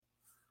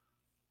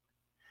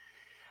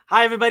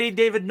Hi, everybody.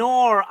 David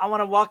Noor. I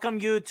want to welcome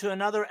you to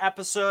another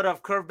episode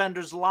of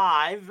Curvebenders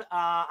Live.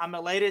 I'm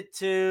elated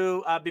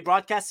to be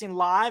broadcasting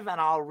live, and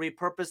I'll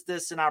repurpose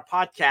this in our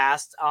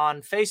podcast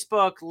on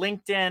Facebook,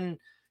 LinkedIn,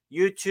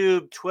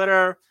 YouTube,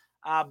 Twitter,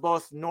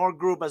 both Noor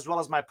Group as well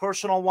as my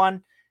personal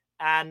one.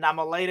 And I'm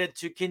elated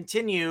to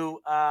continue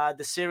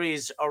the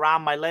series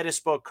around my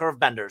latest book,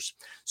 Curvebenders.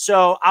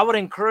 So I would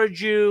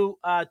encourage you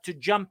to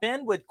jump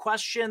in with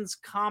questions,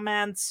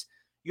 comments,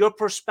 your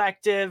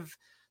perspective.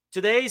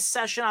 Today's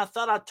session, I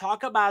thought I'd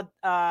talk about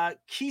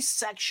key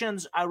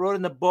sections I wrote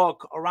in the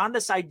book around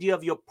this idea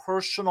of your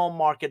personal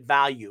market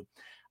value.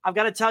 I've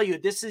got to tell you,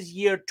 this is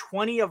year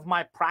 20 of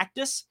my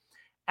practice.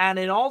 And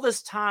in all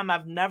this time,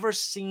 I've never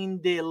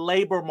seen the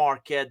labor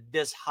market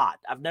this hot.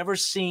 I've never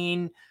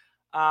seen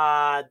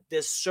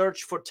this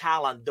search for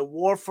talent, the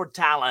war for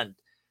talent,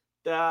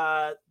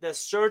 the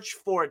search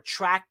for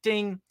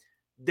attracting,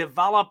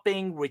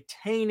 developing,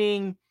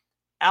 retaining,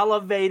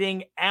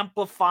 elevating,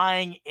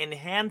 amplifying,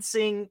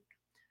 enhancing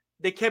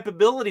the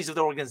capabilities of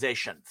the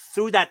organization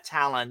through that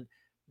talent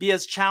be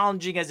as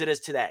challenging as it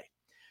is today.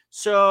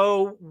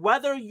 So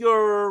whether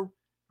you're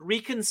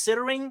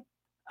reconsidering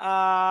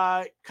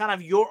kind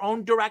of your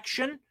own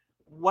direction,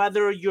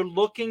 whether you're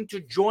looking to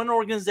join an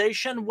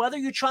organization, whether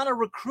you're trying to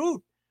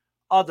recruit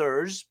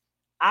others,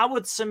 I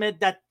would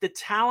submit that the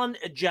talent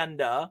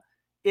agenda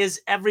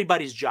is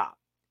everybody's job.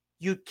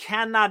 You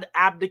cannot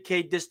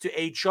abdicate this to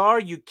HR.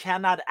 You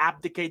cannot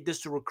abdicate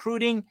this to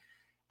recruiting.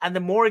 And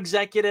the more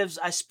executives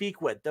I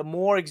speak with, the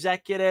more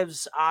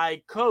executives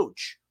I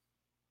coach,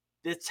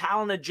 the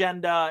talent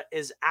agenda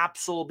is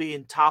absolutely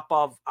in top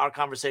of our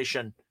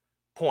conversation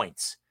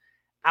points.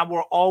 And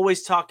we're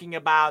always talking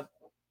about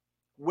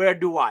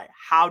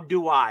how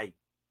do I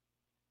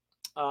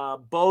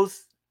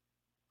both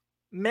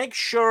make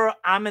sure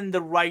I'm in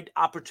the right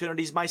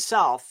opportunities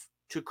myself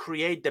to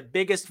create the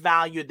biggest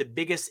value, the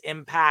biggest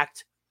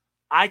impact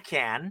I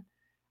can.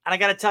 And I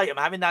got to tell you, I'm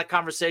having that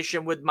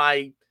conversation with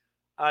my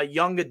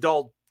young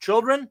adult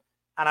children,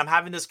 and I'm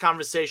having this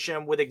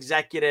conversation with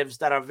executives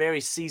that are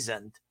very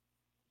seasoned.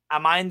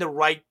 Am I in the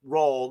right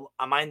role?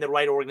 Am I in the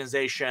right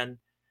organization?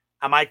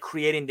 Am I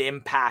creating the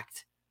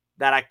impact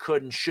that I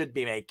could and should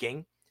be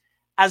making?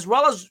 As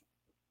well as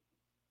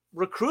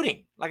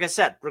recruiting. Like I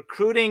said,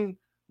 recruiting,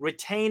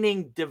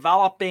 retaining,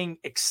 developing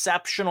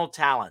exceptional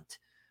talent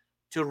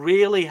to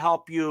really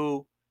help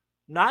you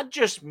not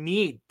just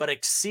meet, but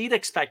exceed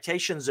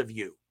expectations of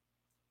you,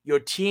 your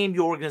team,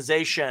 your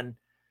organization.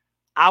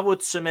 I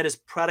would submit is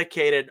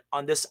predicated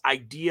on this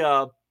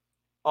idea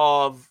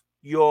of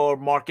your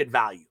market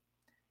value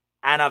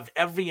and of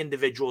every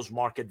individual's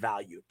market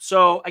value.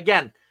 So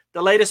again,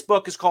 the latest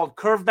book is called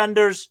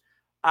Curvebenders.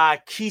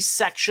 Key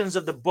sections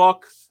of the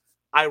book,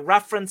 I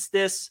reference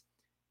this.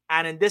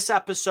 And in this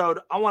episode,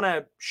 I want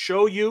to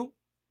show you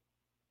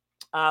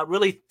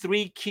really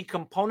three key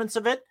components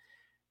of it.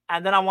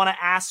 And then I want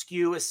to ask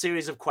you a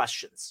series of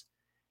questions.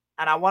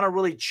 And I want to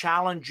really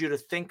challenge you to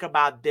think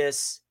about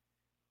this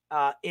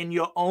in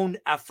your own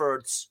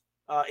efforts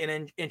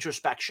in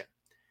introspection.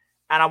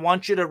 And I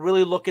want you to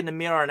really look in the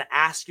mirror and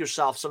ask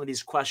yourself some of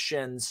these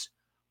questions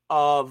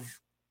of,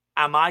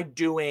 am I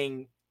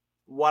doing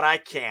what I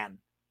can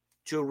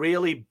to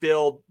really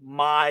build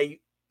my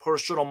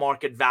personal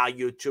market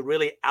value, to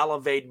really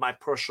elevate my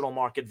personal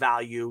market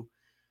value,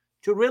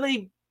 to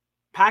really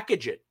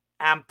package it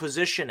and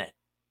position it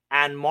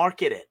and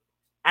market it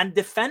and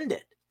defend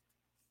it.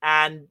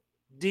 And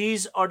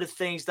these are the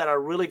things that are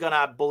really going to,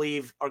 I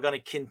believe, are going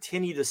to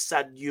continue to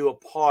set you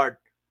apart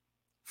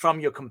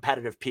from your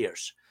competitive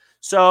peers.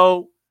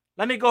 So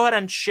let me go ahead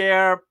and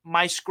share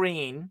my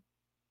screen.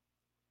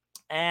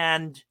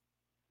 And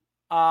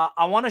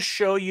I want to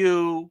show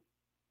you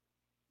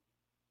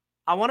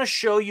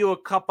a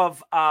couple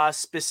of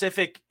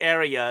specific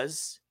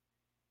areas.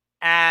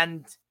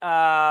 And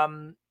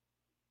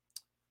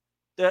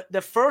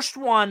the first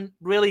one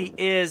really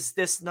is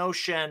this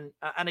notion.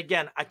 And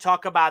again, I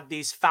talk about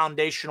these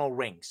foundational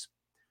rings.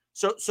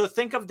 So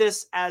think of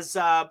this as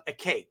a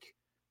cake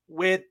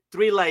with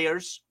three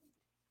layers.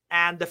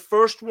 And the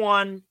first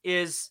one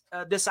is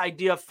this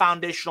idea of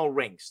foundational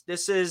rings.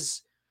 This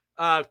is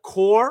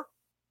core,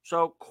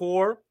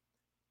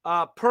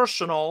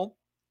 personal,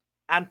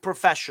 and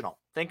professional.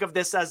 Think of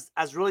this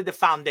as really the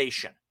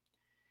foundation.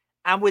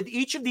 And with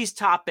each of these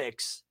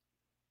topics,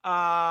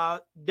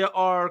 there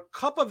are a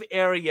couple of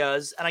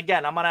areas. And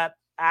again, I'm going to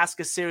ask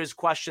a series of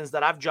questions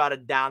that I've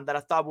jotted down that I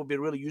thought would be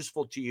really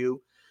useful to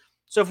you.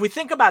 So if we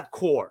think about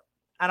core,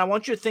 and I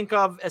want you to think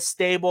of a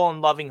stable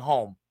and loving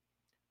home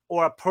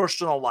or a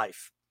personal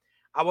life.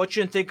 I want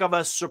you to think of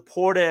a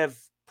supportive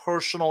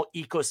personal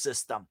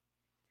ecosystem.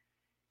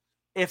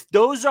 If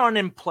those aren't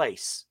in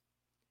place,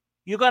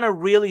 you're going to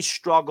really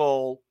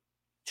struggle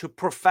to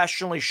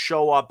professionally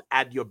show up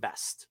at your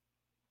best.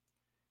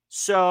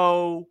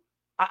 So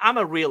I'm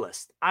a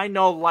realist. I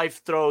know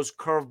life throws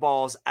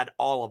curveballs at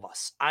all of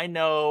us. I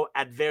know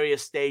at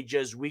various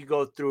stages we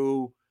go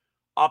through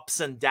ups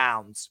and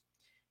downs.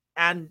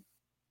 And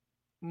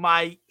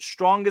my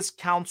strongest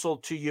counsel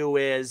to you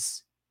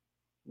is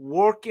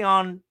working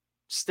on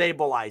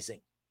stabilizing.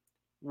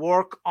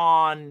 Work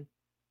on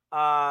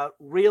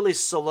really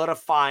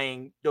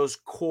solidifying those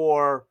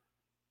core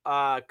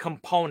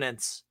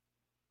components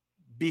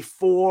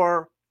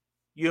before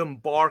you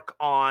embark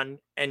on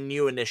a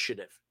new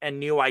initiative, a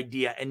new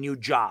idea, a new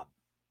job.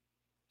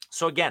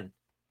 So again,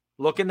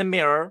 look in the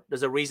mirror.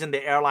 There's a reason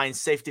the airline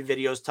safety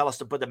videos tell us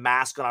to put the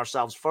mask on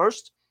ourselves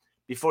first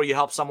before you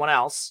help someone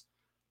else.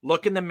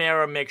 Look in the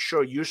mirror, make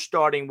sure you're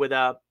starting with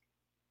a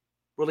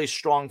really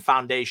strong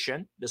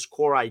foundation, this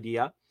core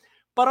idea,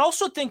 but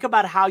also think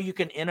about how you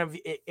can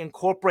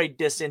incorporate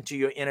this into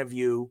your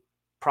interview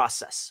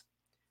process.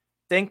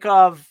 Think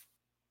of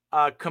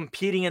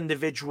competing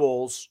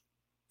individuals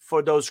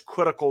for those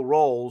critical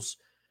roles.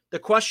 The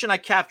question I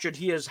captured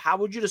here is, how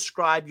would you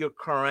describe your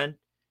current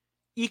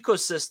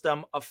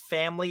ecosystem of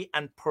family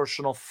and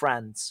personal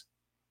friends?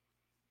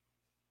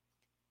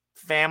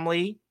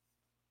 Family,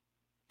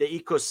 the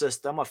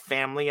ecosystem of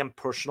family and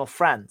personal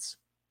friends.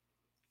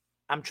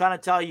 I'm trying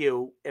to tell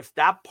you, if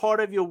that part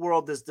of your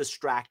world is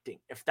distracting,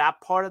 if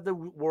that part of the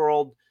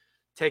world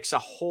takes a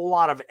whole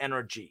lot of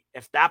energy,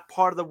 if that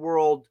part of the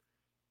world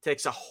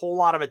takes a whole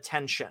lot of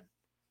attention,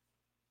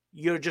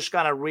 you're just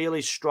going to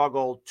really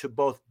struggle to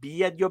both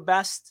be at your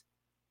best,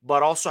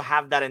 but also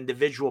have that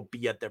individual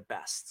be at their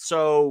best.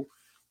 So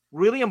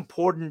really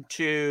important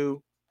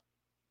to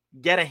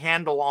get a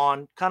handle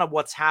on kind of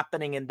what's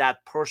happening in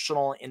that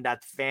personal, in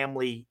that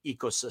family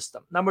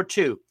ecosystem. Number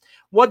two,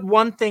 what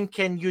one thing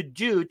can you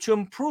do to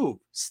improve,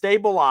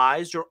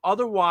 stabilize, or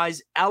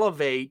otherwise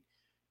elevate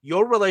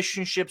your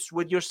relationships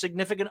with your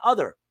significant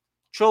other,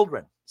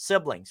 children,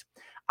 siblings?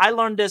 I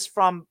learned this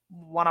from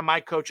one of my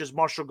coaches,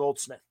 Marshall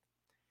Goldsmith.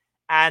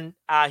 And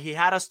he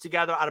had us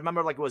together. I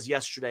remember like it was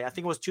yesterday. I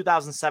think it was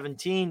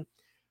 2017.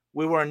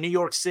 We were in New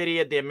York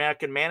City at the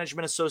American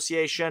Management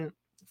Association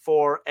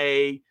for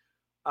a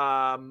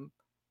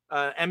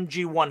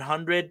MG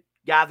 100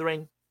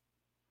 gathering.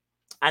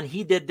 And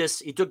he did this.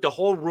 He took the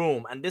whole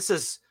room. And this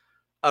is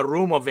a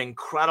room of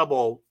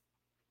incredible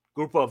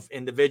group of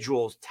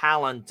individuals,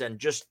 talent, and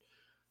just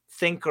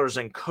thinkers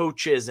and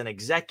coaches and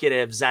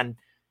executives. And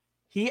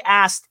he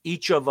asked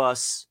each of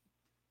us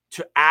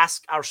to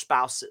ask our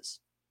spouses,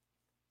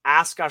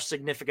 ask our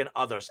significant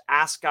others,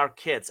 ask our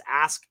kids,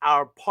 ask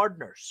our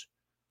partners,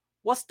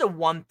 what's the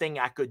one thing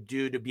I could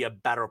do to be a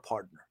better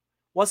partner?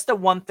 What's the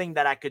one thing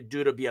that I could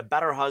do to be a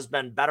better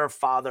husband, better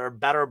father,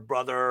 better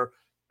brother,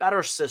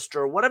 better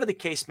sister, whatever the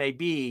case may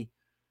be,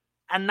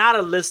 and not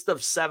a list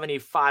of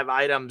 75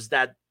 items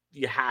that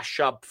you hash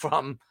up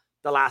from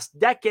the last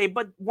decade,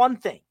 but one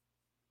thing.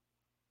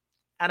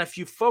 And if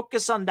you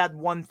focus on that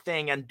one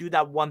thing and do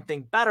that one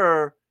thing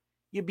better,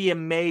 you'd be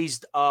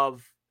amazed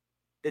of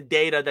the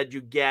data that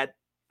you get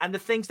and the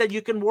things that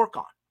you can work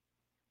on.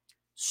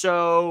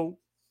 So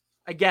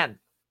again,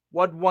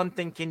 what one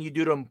thing can you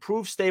do to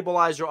improve,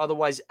 stabilize, or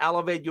otherwise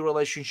elevate your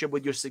relationship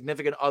with your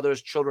significant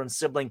others, children,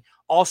 sibling?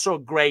 Also a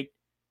great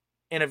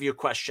interview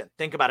question.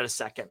 Think about it a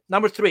second.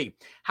 Number three,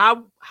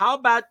 how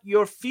about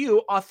your few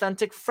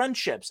authentic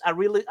friendships? I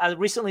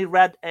recently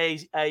read a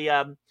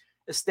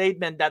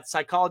statement that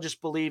psychologists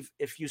believe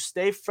if you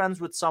stay friends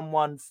with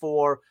someone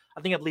for,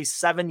 I think, at least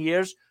 7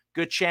 years,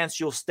 good chance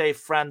you'll stay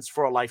friends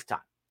for a lifetime.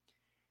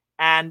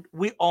 And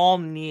we all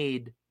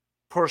need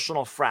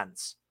personal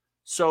friends.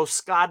 So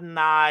Scott and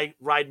I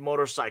ride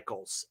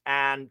motorcycles,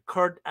 and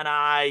Kurt and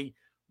I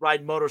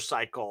ride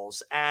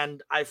motorcycles,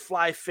 and I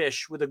fly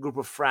fish with a group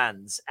of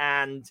friends.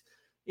 And,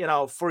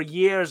 for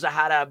years I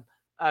had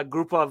a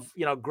group of,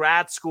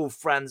 grad school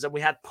friends, and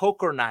we had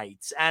poker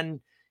nights.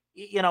 And,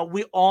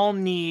 we all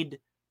need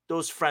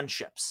those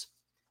friendships.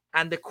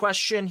 And the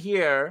question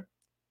here,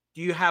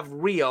 do you have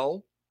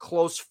real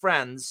close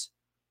friends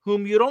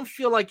whom you don't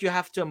feel like you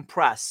have to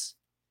impress,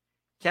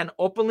 can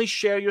openly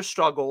share your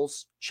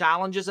struggles,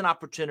 challenges, and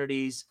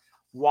opportunities,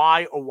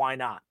 why or why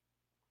not?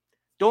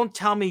 Don't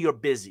tell me you're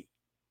busy.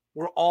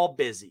 We're all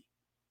busy.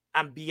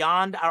 And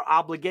beyond our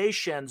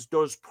obligations,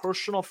 those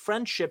personal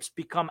friendships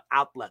become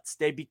outlets.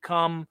 They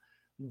become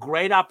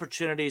great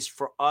opportunities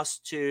for us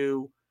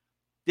to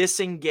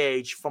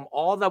disengage from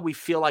all that we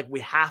feel like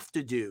we have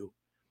to do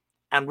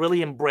and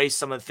really embrace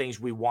some of the things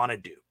we want to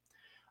do.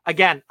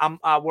 Again,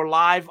 we're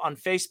live on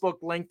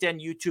Facebook,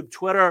 LinkedIn, YouTube,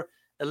 Twitter.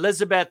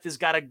 Elizabeth has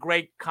got a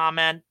great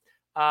comment.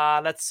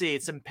 Let's see.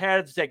 It's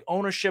imperative to take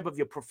ownership of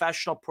your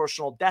professional,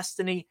 personal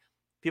destiny.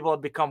 People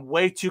have become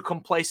way too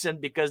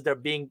complacent because they're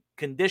being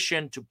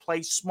conditioned to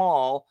play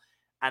small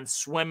and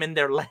swim in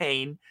their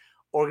lane.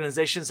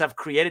 Organizations have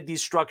created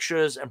these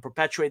structures and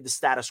perpetuate the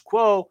status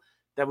quo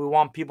that we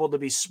want people to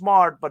be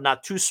smart, but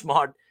not too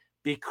smart,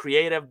 be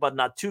creative, but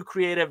not too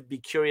creative, be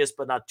curious,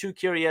 but not too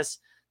curious.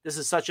 This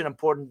is such an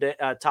important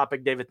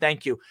topic, David.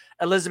 Thank you.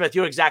 Elizabeth,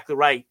 you're exactly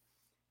right.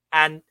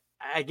 And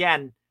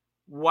again,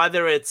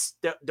 whether it's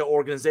the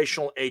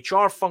organizational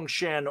HR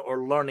function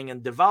or learning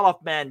and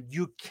development,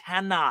 you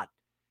cannot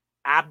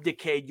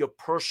abdicate your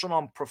personal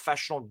and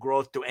professional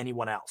growth to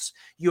anyone else.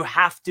 You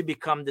have to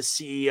become the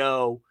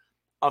CEO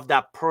of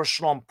that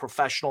personal and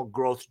professional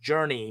growth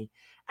journey.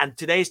 And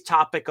today's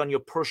topic on your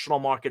personal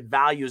market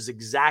value is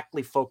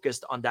exactly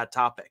focused on that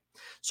topic.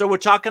 So we're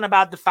talking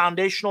about the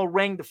foundational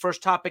ring. The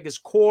first topic is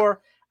core,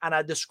 and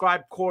I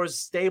described core as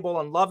stable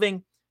and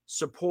loving,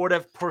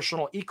 supportive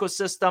personal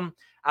ecosystem.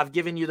 I've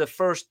given you the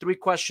first 3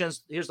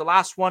 questions. Here's the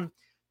last one.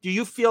 Do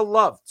you feel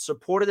loved,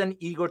 supported, and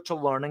eager to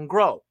learn and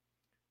grow?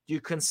 Do you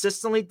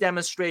consistently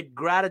demonstrate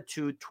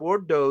gratitude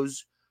toward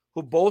those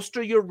who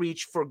bolster your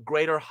reach for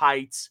greater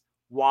heights?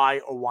 Why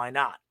or why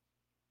not?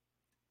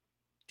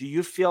 Do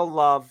you feel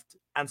loved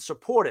and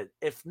supported?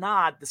 If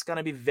not, it's going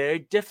to be very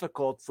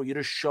difficult for you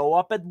to show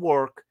up at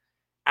work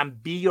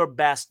and be your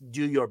best,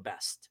 do your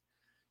best.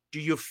 Do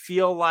you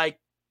feel like,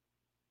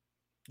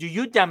 do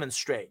you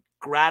demonstrate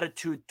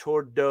gratitude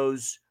toward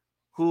those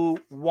who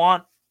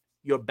want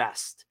your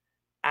best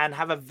and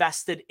have a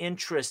vested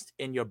interest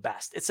in your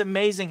best? It's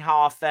amazing how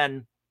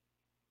often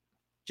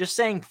just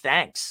saying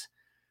thanks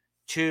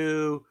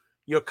to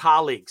your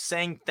colleagues,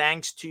 saying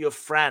thanks to your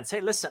friends. Hey,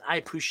 listen, I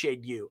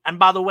appreciate you. And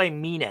by the way,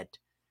 mean it.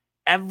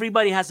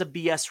 Everybody has a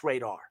BS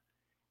radar.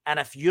 And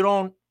if you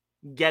don't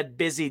get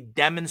busy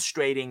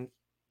demonstrating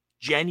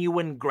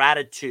genuine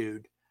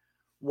gratitude,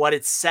 what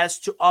it says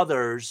to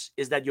others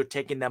is that you're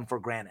taking them for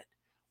granted.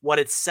 What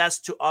it says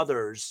to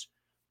others,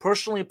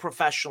 personally,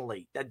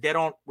 professionally, that they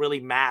don't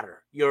really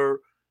matter. You're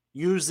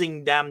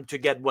using them to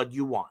get what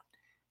you want.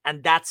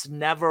 And that's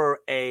never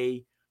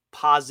a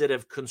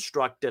positive,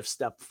 constructive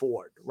step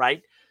forward,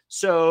 right?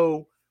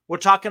 So we're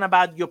talking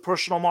about your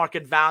personal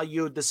market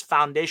value, this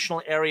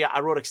foundational area. I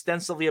wrote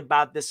extensively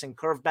about this in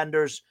Curve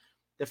Benders.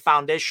 The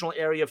foundational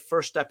area,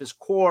 first step is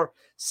core.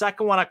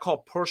 Second one I call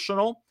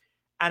personal.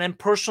 And in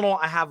personal,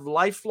 I have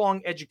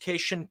lifelong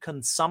education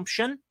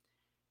consumption,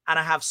 and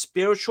I have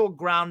spiritual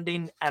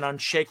grounding and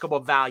unshakable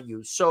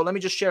values. So let me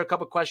just share a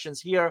couple of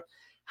questions here.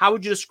 How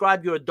would you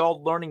describe your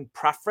adult learning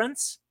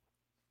preference?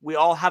 We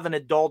all have an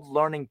adult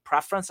learning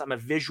preference. I'm a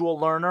visual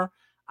learner.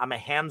 I'm a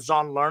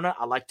hands-on learner.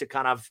 I like to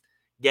kind of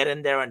get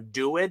in there and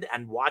do it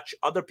and watch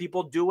other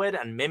people do it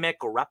and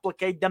mimic or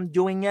replicate them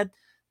doing it.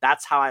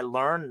 That's how I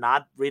learn,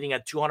 not reading a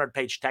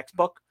 200-page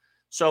textbook.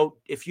 So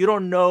if you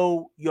don't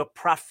know your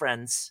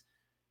preference,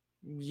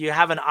 you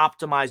haven't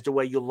optimized the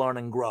way you learn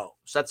and grow.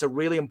 So that's a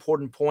really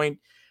important point.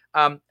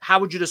 How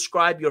would you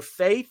describe your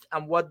faith,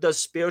 and what does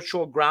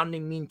spiritual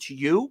grounding mean to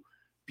you?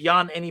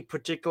 Beyond any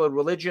particular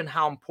religion,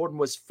 how important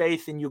was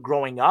faith in you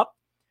growing up?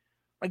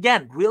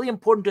 Again, really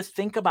important to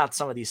think about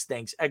some of these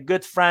things. A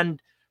good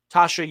friend,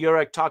 Tasha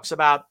Eurek, talks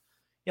about,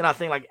 I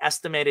think like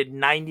estimated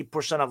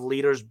 90% of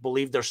leaders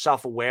believe they're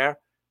self-aware,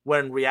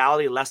 when in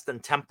reality less than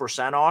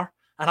 10% are.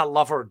 And I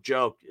love her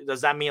joke.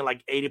 Does that mean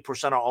like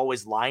 80% are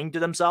always lying to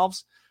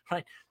themselves?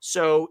 Right?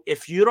 So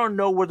if you don't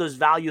know where those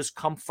values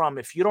come from,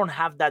 if you don't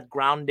have that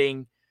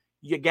grounding,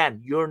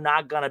 you're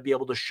not going to be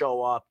able to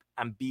show up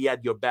and be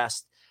at your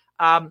best.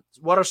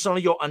 What are some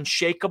of your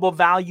unshakable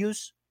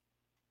values?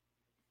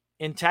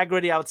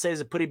 Integrity, I would say, is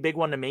a pretty big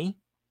one to me.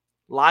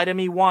 Lie to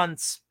me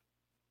once,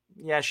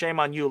 yeah, shame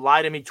on you.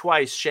 Lie to me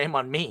twice, shame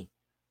on me,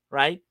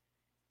 right?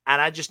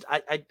 And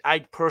I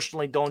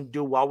personally don't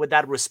do well with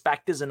that.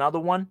 Respect is another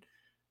one.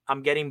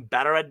 I'm getting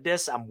better at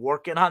this. I'm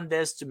working on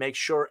this to make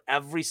sure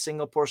every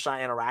single person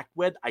I interact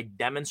with, I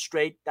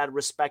demonstrate that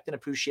respect and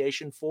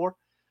appreciation for,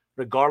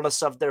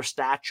 regardless of their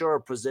stature or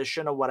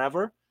position or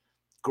whatever.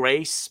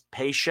 Grace,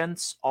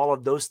 patience, all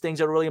of those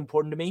things are really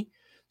important to me.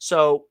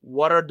 So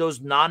what are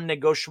those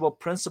non-negotiable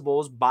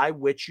principles by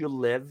which you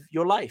live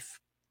your life?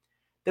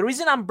 The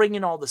reason I'm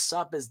bringing all this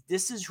up is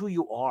this is who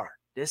you are.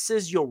 This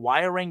is your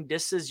wiring.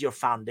 This is your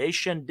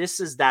foundation. This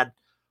is that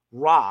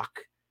rock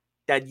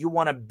that you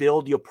want to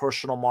build your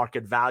personal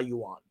market value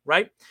on,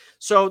 right?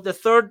 So the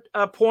third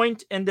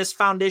point in this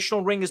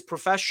foundational ring is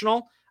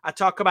professional. I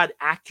talk about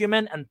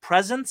acumen and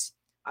presence.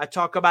 I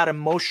talk about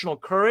emotional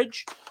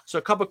courage. So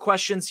a couple of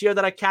questions here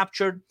that I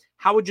captured.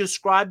 How would you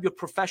describe your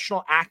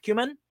professional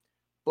acumen?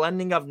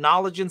 Blending of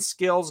knowledge and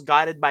skills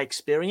guided by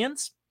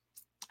experience.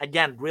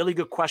 Again, really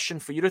good question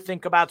for you to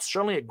think about.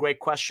 Certainly a great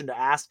question to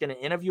ask in an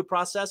interview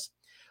process.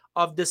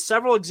 Of the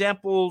several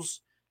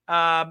examples,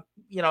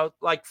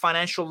 like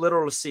financial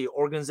literacy,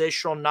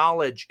 organizational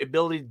knowledge,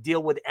 ability to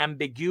deal with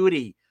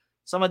ambiguity,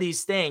 some of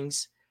these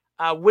things,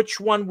 which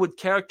one would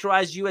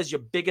characterize you as your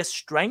biggest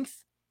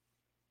strength?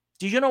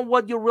 Do you know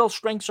what your real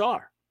strengths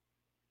are?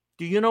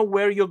 Do you know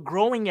where your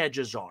growing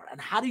edges are? And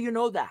how do you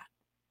know that?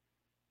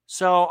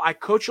 So I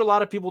coach a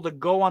lot of people to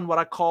go on what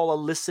I call a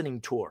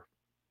listening tour.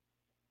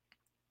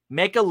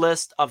 Make a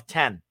list of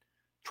 10,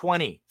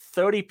 20,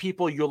 30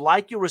 people you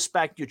like, you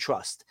respect, you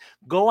trust.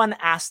 Go and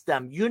ask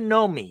them, you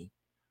know me.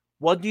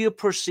 What do you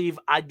perceive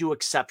I do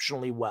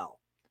exceptionally well?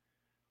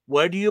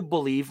 Where do you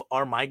believe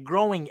are my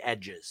growing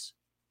edges?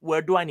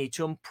 Where do I need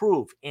to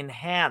improve,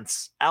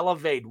 enhance,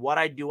 elevate what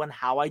I do and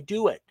how I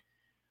do it?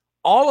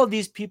 All of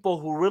these people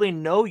who really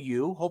know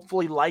you,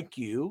 hopefully like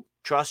you,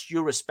 trust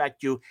you,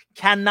 respect you,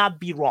 cannot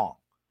be wrong.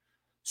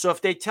 So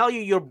if they tell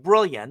you you're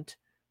brilliant,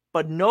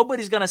 but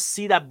nobody's going to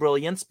see that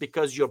brilliance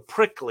because you're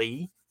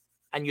prickly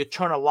and you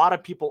turn a lot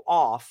of people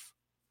off,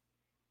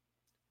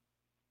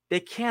 they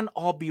can't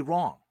all be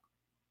wrong.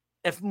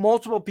 if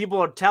multiple people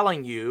are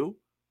telling you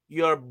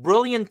you're a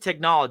brilliant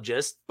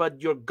technologist,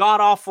 but you're god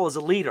awful as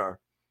a leader,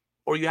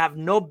 or you have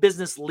no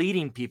business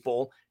leading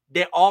people,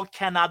 they all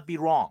cannot be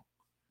wrong.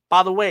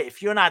 By the way,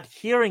 if you're not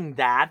hearing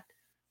that,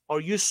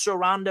 or you're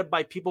surrounded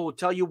by people who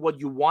tell you what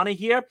you want to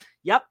hear,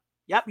 yep,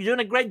 you're doing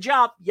a great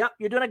job. Yep,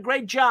 you're doing a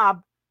great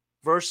job,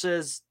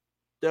 versus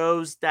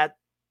those that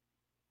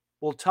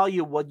will tell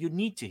you what you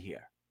need to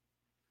hear.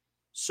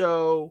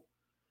 So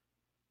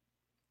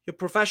your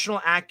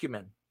professional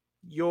acumen,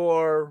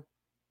 your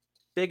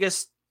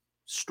biggest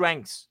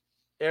strengths,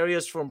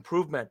 areas for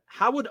improvement.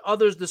 How would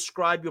others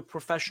describe your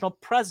professional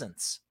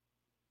presence?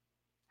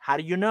 How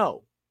do you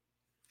know?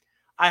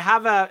 I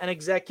have an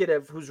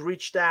executive who's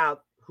reached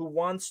out who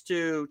wants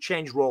to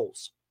change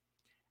roles.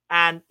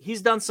 And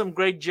he's done some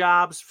great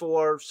jobs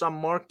for some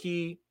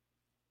marquee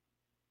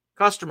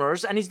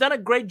customers, and he's done a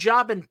great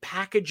job in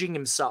packaging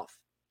himself.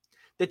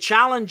 The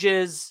challenge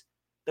is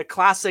the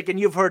classic, and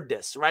you've heard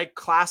this, right?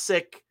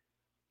 Classic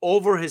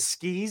over his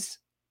skis,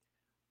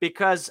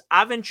 because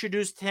I've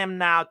introduced him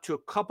now to a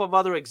couple of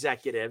other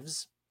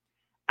executives,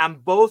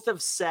 and both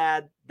have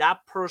said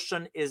that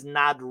person is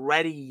not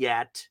ready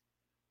yet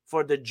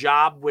for the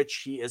job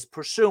which he is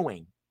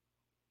pursuing.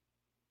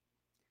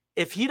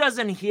 If he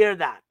doesn't hear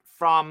that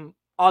from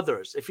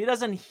others, if he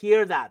doesn't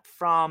hear that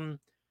from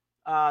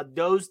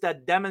those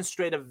that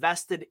demonstrate a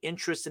vested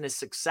interest in his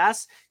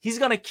success, he's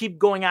going to keep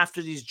going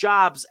after these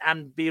jobs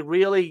and be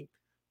really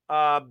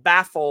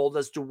baffled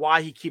as to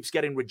why he keeps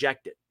getting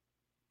rejected,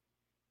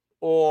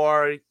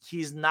 or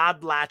he's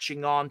not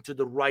latching on to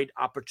the right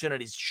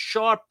opportunities.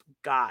 Sharp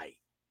guy,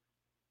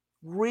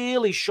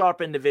 really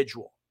sharp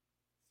individual,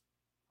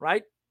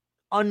 right?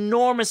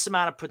 Enormous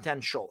amount of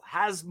potential,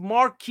 has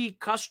marquee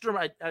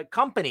customer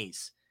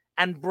companies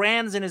and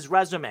brands in his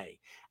resume,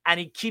 and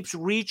he keeps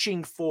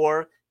reaching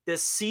for the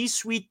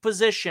C-suite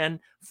position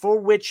for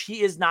which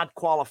he is not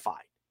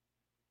qualified.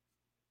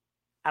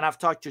 And I've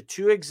talked to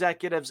two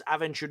executives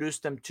I've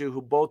introduced him to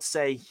who both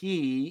say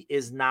he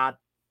is not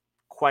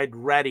quite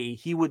ready.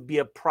 He would be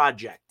a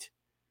project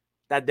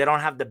that they don't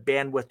have the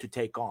bandwidth to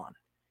take on.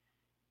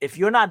 If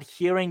you're not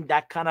hearing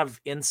that kind of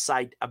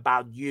insight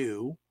about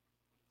you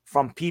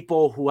from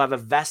people who have a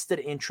vested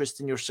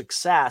interest in your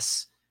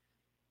success,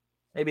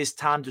 maybe it's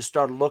time to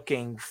start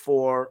looking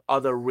for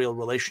other real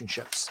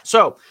relationships.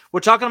 So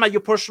we're talking about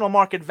your personal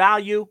market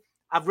value.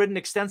 I've written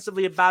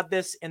extensively about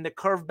this in the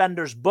Curve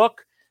Benders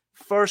book.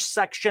 First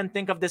section,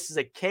 think of this as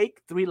a cake,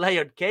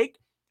 3-layered cake.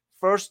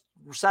 First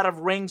set of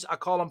rings, I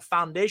call them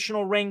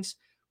foundational rings.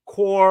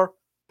 Core,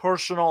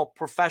 personal,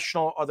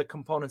 professional are the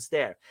components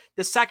there.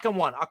 The second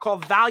one, I call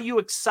value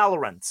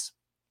accelerants.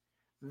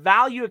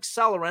 Value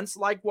accelerants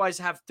likewise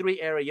have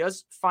 3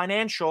 areas: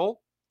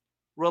 financial,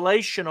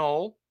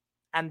 relational,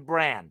 and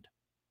brand.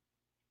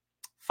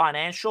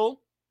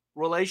 Financial,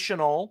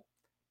 relational,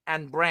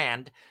 and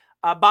brand.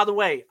 By the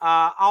way,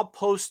 I'll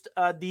post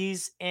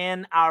these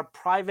in our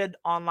private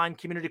online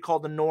community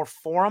called the NOR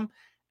Forum.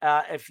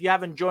 If you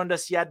haven't joined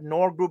us yet,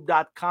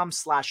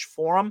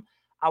 norgroup.com/forum.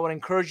 I would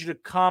encourage you to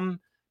come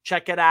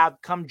check it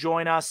out. Come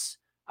join us.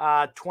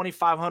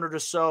 2,500 or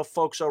so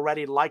folks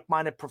already,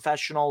 like-minded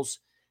professionals.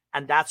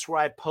 And that's where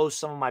I post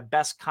some of my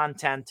best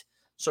content.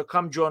 So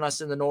come join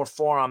us in the NOR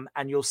Forum,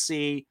 and you'll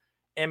see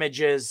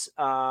images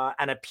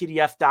and a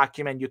PDF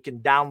document you can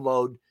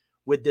download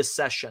with this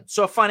session.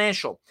 So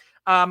financial,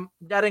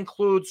 that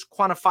includes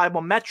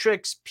quantifiable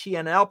metrics,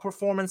 P&L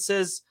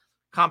performances,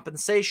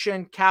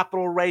 compensation,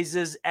 capital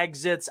raises,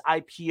 exits,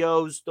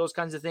 IPOs, those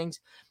kinds of things.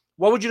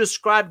 What would you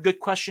describe? Good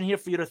question here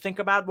for you to think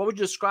about. What would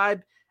you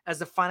describe as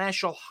the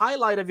financial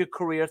highlight of your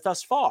career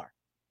thus far?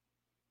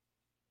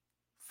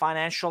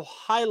 Financial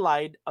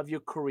highlight of your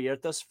career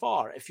thus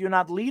far. If you're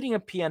not leading a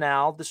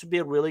P&L, this would be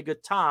a really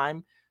good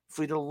time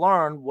for you to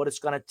learn what it's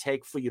going to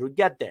take for you to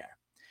get there.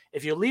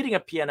 If you're leading a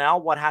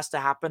P&L, what has to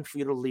happen for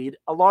you to lead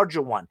a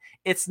larger one?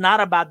 It's not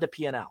about the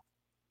P&L.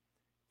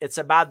 It's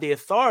about the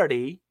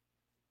authority,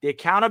 the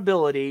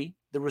accountability,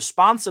 the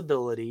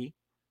responsibility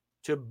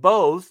to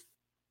both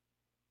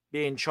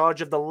be in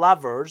charge of the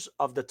levers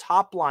of the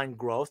top line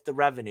growth, the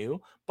revenue,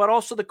 but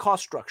also the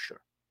cost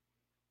structure.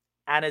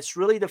 And it's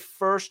really the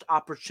first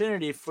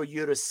opportunity for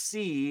you to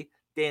see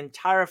the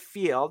entire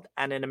field,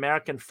 and in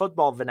American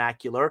football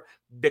vernacular,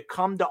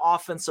 become the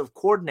offensive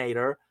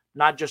coordinator,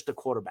 not just the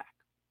quarterback.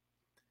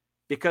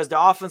 Because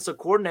the offensive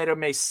coordinator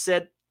may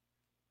sit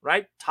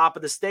right top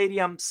of the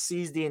stadium,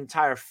 sees the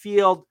entire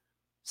field,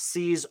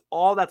 sees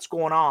all that's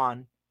going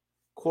on.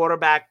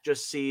 Quarterback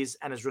just sees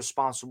and is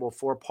responsible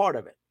for a part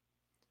of it.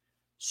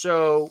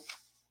 So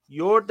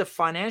you're the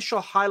financial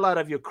highlight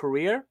of your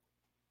career.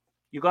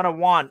 You're going to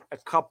want a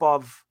couple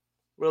of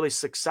really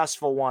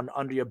successful one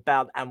under your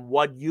belt, and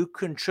what you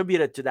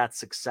contributed to that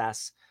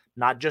success,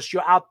 not just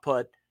your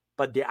output,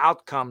 but the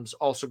outcomes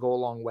also go a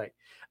long way.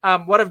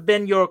 What have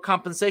been your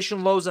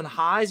compensation lows and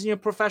highs in your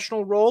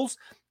professional roles?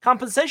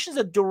 Compensation is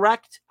a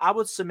direct, I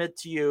would submit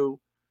to you,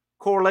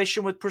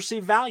 correlation with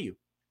perceived value.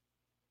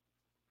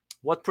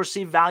 What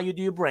perceived value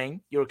do you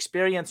bring? Your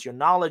experience, your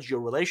knowledge,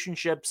 your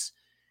relationships,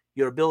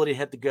 your ability to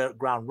hit the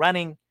ground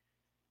running.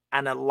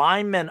 and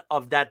alignment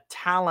of that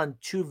talent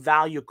to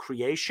value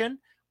creation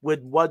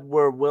with what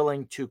we're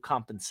willing to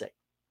compensate,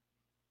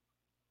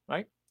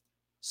 right?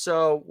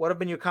 So what have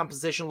been your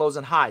compensation lows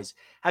and highs?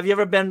 Have you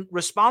ever been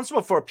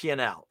responsible for a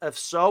P&L? If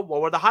so,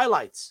 what were the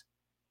highlights?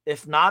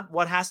 If not,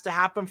 what has to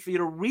happen for you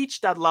to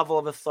reach that level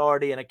of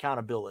authority and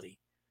accountability?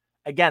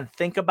 Again,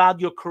 think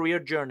about your career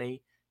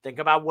journey. Think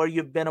about where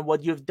you've been and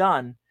what you've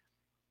done.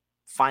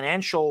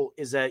 Financial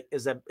is a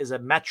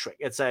metric.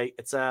 It's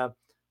a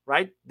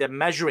right, the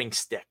measuring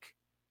stick.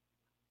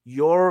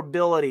 Your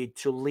ability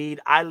to lead.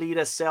 I lead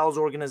a sales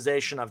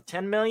organization of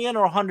 10 million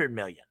or 100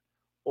 million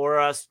or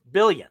a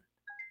billion.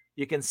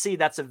 You can see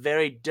that's a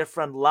very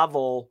different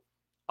level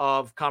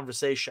of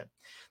conversation.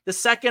 The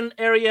second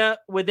area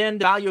within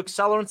the value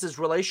accelerants is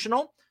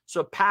relational.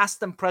 So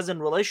past and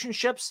present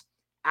relationships,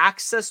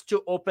 access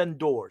to open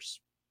doors.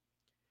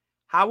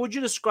 How would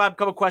you describe, a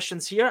couple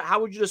questions here.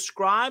 How would you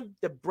describe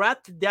the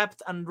breadth,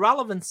 depth, and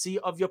relevancy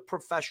of your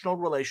professional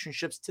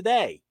relationships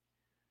today?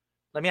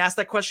 Let me ask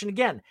that question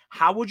again.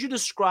 How would you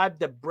describe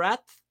the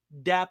breadth,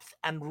 depth,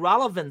 and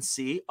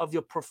relevancy of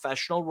your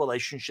professional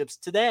relationships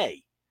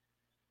today?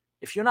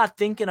 If you're not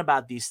thinking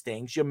about these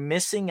things, you're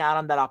missing out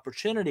on that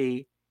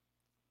opportunity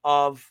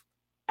of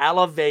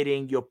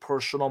elevating your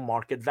personal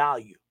market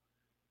value.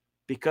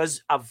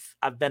 Because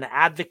I've been an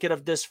advocate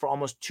of this for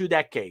almost 2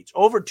 decades,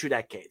 over 2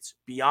 decades.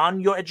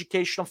 Beyond your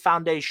educational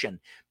foundation,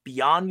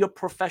 beyond your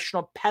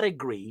professional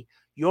pedigree,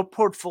 your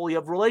portfolio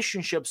of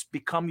relationships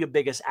become your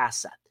biggest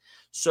asset.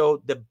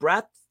 So the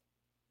breadth,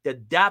 the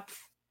depth,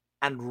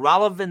 and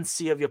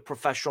relevancy of your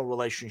professional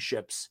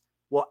relationships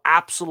will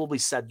absolutely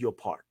set you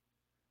apart.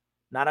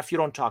 Not if you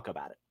don't talk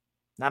about it,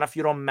 not if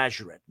you don't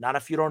measure it, not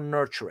if you don't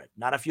nurture it,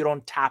 not if you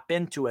don't tap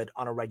into it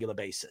on a regular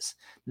basis,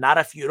 not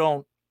if you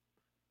don't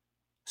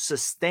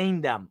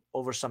sustain them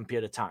over some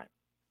period of time.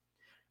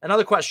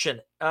 Another question.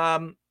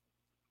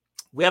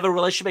 We have a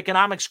relationship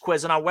economics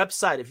quiz on our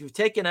website. If you've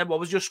taken it, what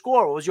was your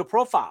score? What was your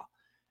profile?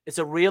 It's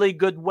a really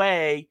good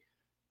way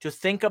to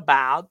think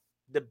about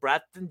the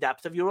breadth and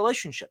depth of your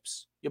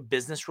relationships, your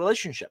business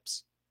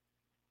relationships.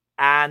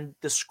 And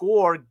the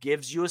score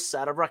gives you a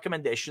set of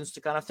recommendations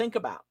to kind of think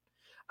about.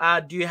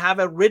 Do you have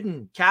a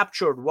written,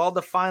 captured,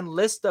 well-defined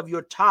list of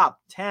your top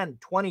 10,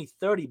 20,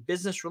 30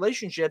 business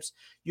relationships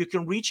you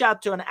can reach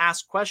out to and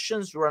ask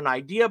questions or an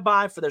idea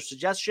by for their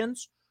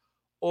suggestions,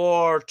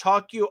 or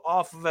talk you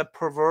off of a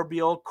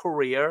proverbial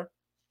career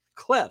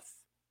cliff?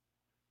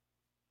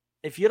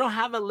 If you don't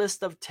have a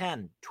list of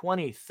 10,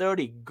 20,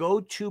 30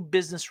 go-to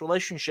business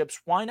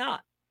relationships, why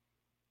not?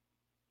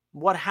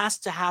 What has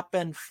to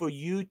happen for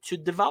you to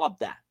develop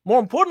that? More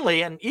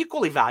importantly, and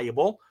equally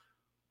valuable,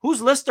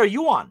 whose list are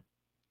you on?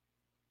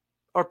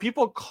 Are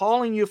people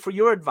calling you for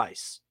your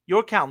advice,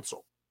 your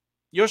counsel,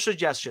 your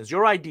suggestions,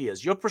 your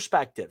ideas, your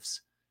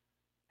perspectives?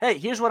 Hey,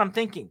 here's what I'm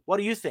thinking. What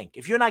do you think?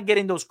 If you're not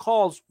getting those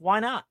calls, why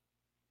not?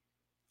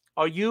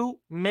 Are you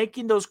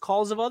making those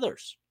calls of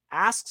others,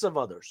 asks of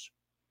others?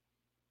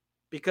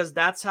 Because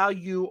that's how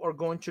you are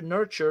going to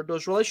nurture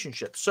those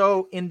relationships.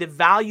 So in the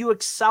value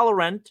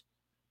accelerant,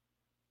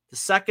 the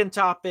second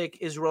topic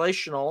is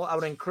relational. I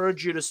would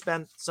encourage you to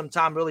spend some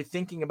time really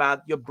thinking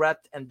about your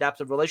breadth and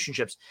depth of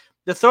relationships.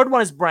 The third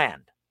one is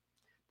brand.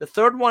 The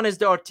third one is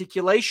the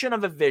articulation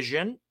of a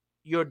vision,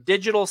 your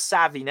digital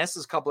savviness,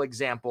 is a couple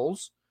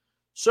examples.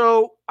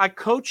 So I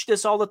coach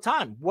this all the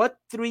time. What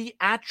 3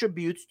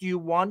 attributes do you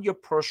want your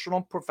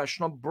personal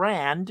professional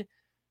brand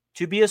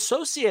to be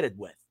associated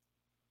with?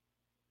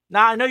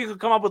 Now, I know you could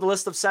come up with a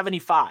list of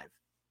 75.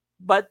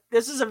 But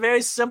this is a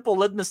very simple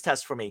litmus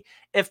test for me.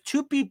 If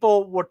 2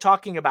 people were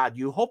talking about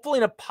you, hopefully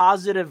in a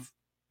positive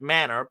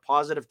manner,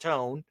 positive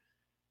tone,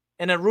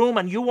 in a room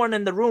and you weren't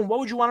in the room, what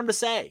would you want them to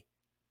say?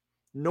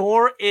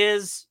 Nor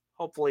is,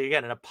 hopefully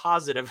again, in a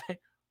positive,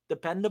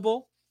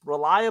 dependable,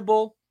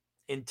 reliable,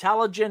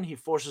 intelligent. He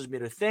forces me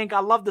to think. I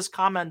love this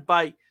comment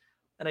by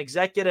an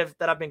executive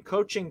that I've been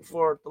coaching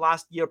for the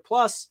last year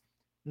plus.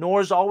 Nor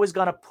is always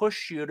going to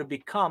push you to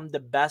become the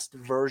best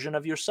version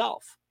of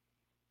yourself.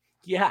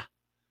 Yeah.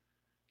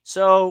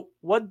 So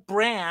what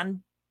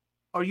brand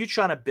are you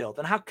trying to build,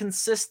 and how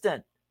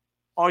consistent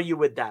are you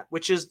with that?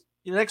 Which is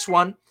the next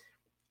one.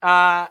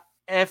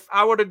 If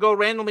I were to go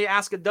randomly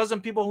ask a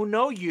dozen people who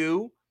know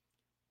you,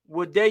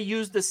 would they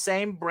use the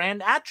same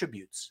brand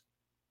attributes?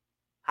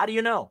 How do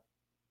you know?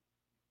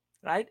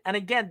 Right? And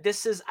again,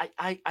 this is,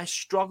 I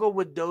struggle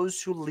with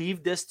those who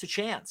leave this to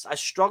chance. I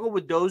struggle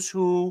with those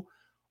who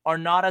are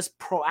not as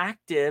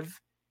proactive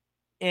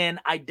in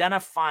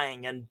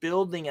identifying and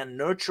building and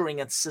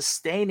nurturing and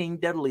sustaining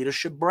their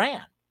leadership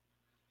brand.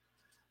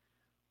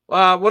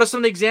 What are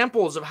some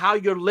examples of how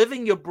you're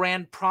living your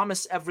brand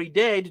promise every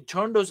day to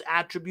turn those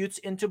attributes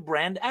into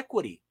brand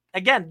equity?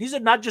 Again, these are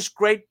not just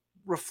great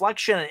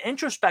reflection and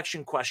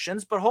introspection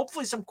questions, but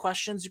hopefully some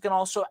questions you can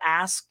also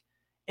ask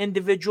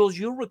individuals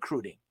you're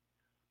recruiting.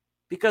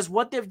 Because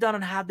what they've done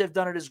and how they've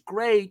done it is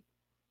great.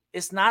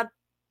 It's not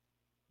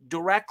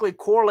directly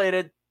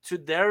correlated to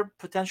their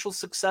potential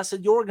success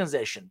at your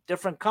organization.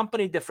 Different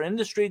company, different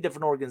industry,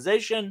 different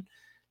organization,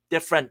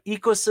 different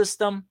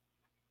ecosystem.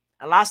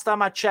 And last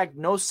time I checked,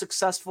 no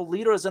successful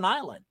leader is an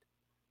island.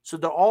 So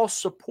they're all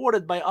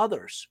supported by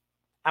others.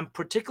 And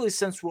particularly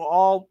since we're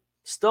all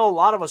still, a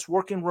lot of us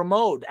working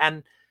remote,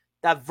 and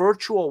that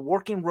virtual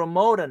working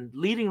remote and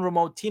leading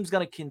remote team is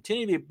going to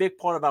continue to be a big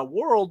part of our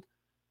world.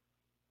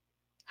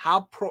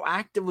 How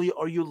proactively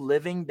are you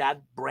living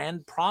that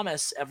brand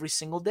promise every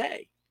single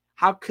day?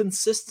 How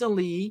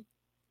consistently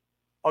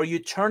are you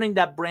turning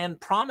that brand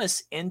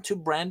promise into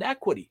brand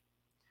equity?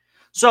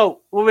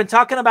 So we've been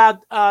talking about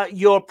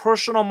your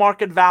personal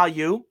market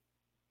value.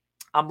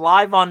 I'm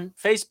live on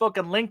Facebook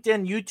and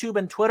LinkedIn, YouTube,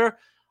 and Twitter.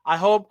 I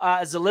hope,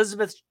 as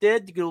Elizabeth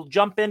did, you'll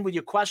jump in with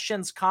your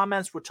questions,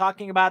 comments. We're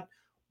talking about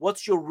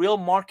what's your real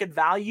market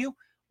value,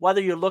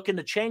 whether you're looking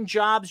to change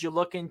jobs, you're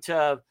looking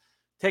to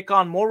take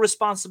on more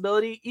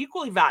responsibility,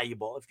 equally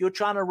valuable. If you're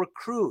trying to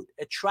recruit,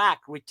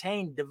 attract,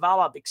 retain,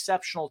 develop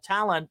exceptional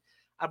talent,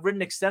 I've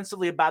written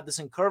extensively about this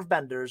in Curve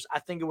Benders. I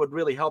think it would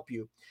really help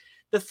you.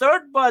 The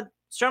third, but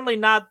certainly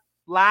not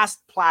last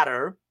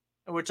platter,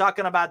 and we're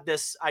talking about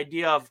this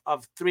idea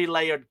of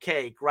three-layered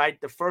cake, right?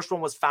 The first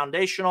one was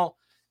foundational.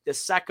 The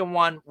second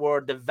one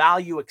were the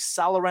value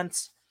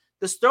accelerants.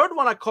 This third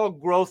one I call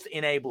growth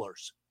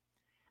enablers.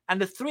 And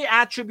the three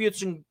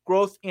attributes in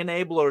growth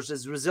enablers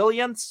is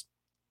resilience,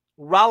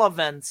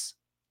 relevance,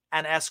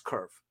 and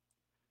S-curve.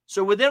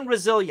 So within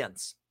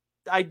resilience,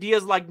 the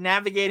ideas like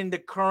navigating the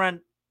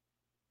current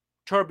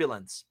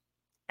turbulence,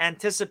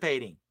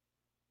 anticipating,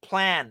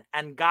 plan,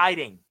 and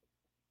guiding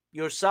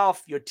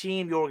yourself, your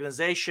team, your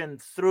organization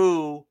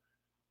through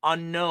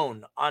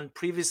unknown,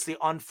 previously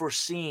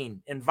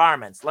unforeseen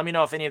environments. Let me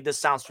know if any of this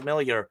sounds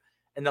familiar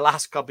in the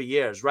last couple of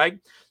years, right?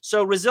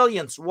 So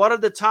resilience, what are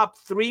the top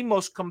three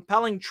most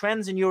compelling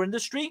trends in your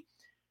industry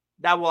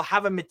that will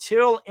have a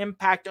material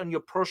impact on your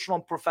personal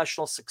and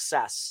professional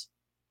success?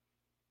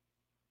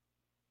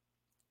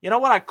 You know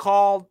what I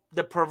call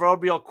the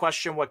proverbial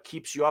question, what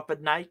keeps you up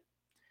at night?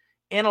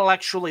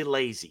 Intellectually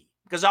lazy.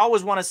 Because I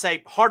always want to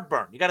say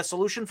heartburn. You got a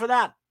solution for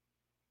that?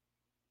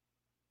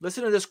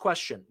 Listen to this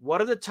question.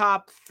 What are the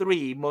top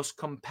three most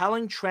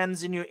compelling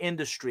trends in your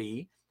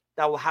industry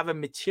that will have a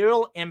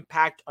material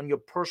impact on your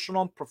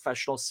personal and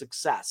professional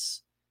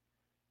success?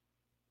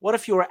 What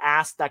if you were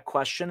asked that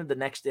question in the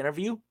next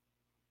interview,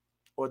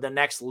 or the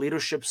next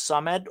leadership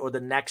summit, or the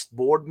next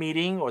board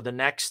meeting, or the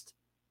next...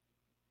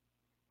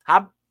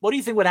 what do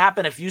you think would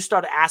happen if you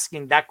started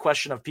asking that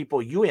question of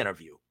people you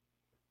interview?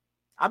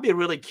 I'd be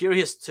really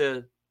curious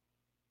to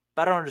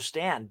better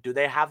understand, do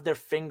they have their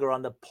finger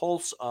on the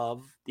pulse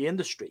of the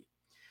industry?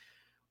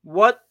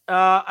 What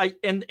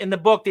in the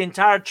book, the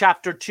entire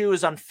chapter 2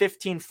 is on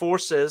 15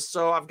 forces.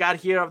 So I've got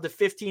here of the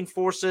 15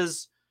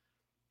 forces,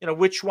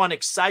 which one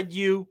excite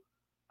you,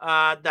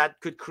 that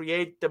could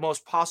create the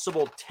most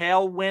possible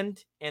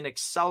tailwind in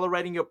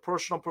accelerating your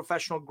personal and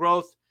professional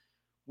growth?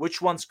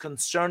 Which ones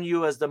concern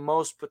you as the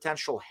most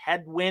potential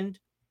headwind?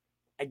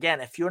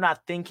 Again, if you're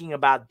not thinking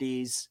about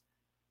these,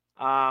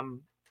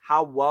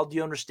 how well do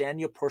you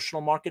understand your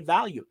personal market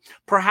value?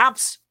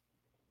 Perhaps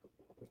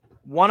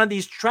one of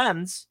these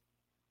trends,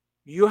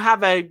 you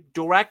have a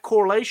direct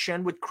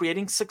correlation with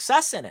creating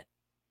success in it.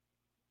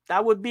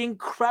 That would be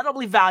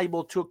incredibly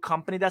valuable to a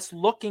company that's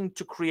looking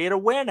to create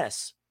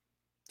awareness,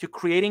 to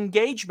create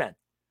engagement,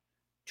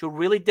 to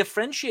really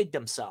differentiate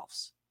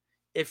themselves.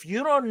 If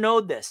you don't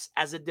know this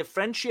as a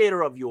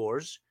differentiator of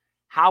yours,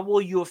 how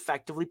will you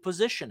effectively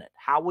position it?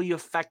 How will you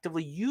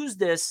effectively use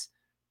this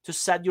to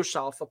set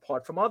yourself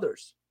apart from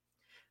others?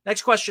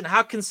 Next question,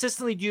 how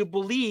consistently do you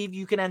believe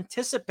you can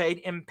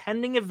anticipate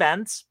impending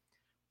events,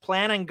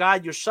 plan and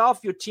guide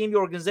yourself, your team,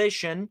 your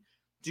organization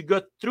to go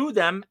through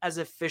them as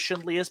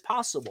efficiently as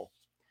possible?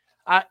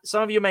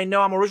 Some of you may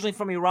know I'm originally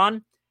from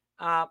Iran.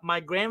 My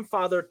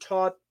grandfather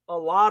taught a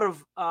lot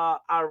of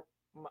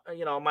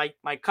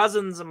my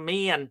cousins and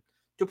me and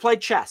to play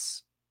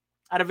chess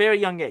at a very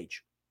young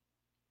age.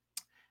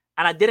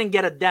 And I didn't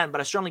get it then,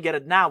 but I certainly get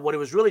it now. What he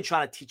was really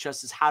trying to teach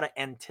us is how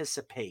to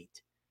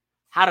anticipate,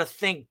 how to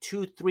think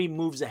 2-3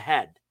 moves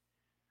ahead.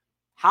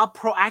 How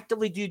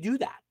proactively do you do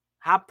that?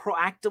 How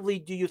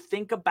proactively do you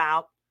think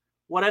about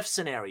what if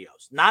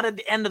scenarios? Not at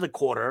the end of the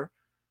quarter,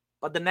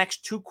 but the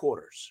next 2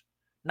 quarters.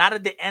 Not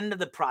at the end of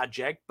the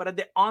project, but at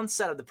the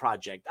onset of the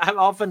project. I've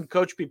often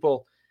coached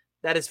people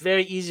that it's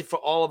very easy for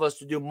all of us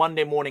to do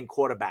Monday morning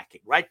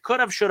quarterbacking, right?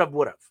 Could have, should have,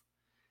 would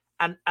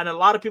have. And a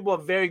lot of people are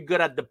very good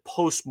at the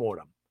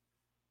postmortem.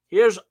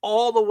 Here's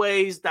all the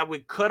ways that we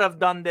could have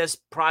done this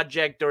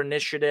project or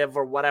initiative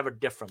or whatever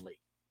differently.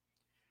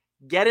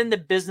 Get in the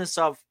business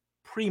of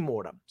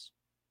premortems.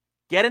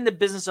 Get in the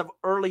business of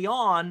early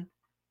on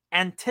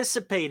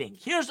anticipating.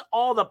 Here's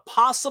all the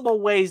possible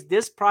ways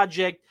this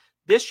project,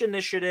 this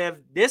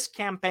initiative, this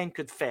campaign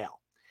could fail.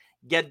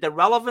 Get the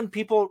relevant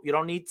people. You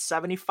don't need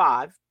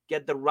 75.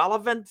 Get the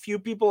relevant few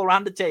people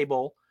around the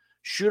table.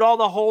 Shoot all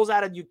the holes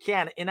out of you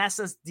can. In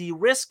essence,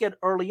 de-risk it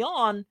early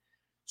on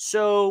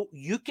so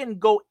you can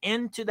go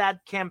into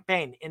that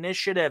campaign,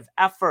 initiative,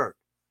 effort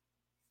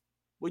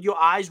with your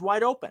eyes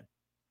wide open.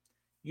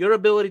 Your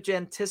ability to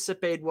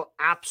anticipate will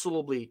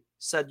absolutely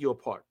set you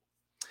apart.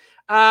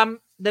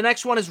 The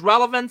next one is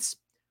relevance.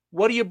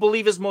 What do you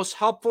believe is most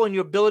helpful in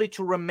your ability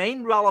to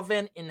remain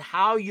relevant in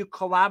how you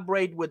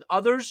collaborate with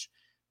others,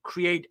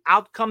 create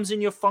outcomes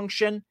in your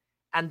function,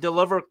 and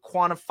deliver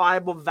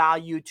quantifiable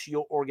value to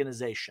your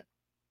organization?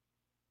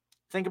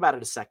 Think about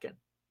it a second.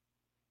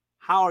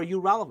 How are you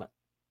relevant?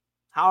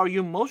 How are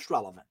you most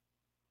relevant?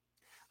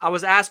 I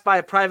was asked by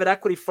a private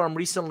equity firm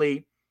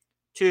recently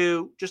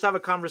to just have a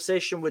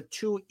conversation with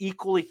two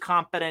equally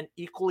competent,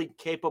 equally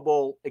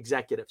capable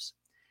executives.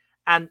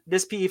 And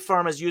this PE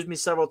firm has used me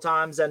several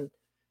times, and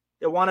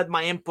they wanted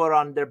my input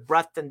on their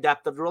breadth and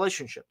depth of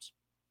relationships.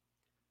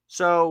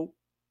 So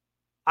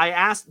I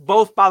asked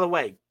both, by the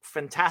way,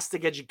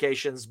 fantastic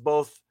educations,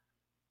 both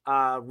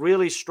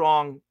really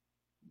strong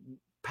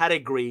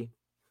pedigree.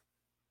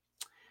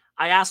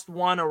 I asked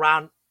one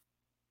around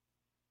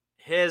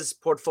his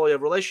portfolio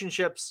of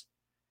relationships.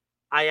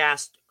 I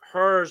asked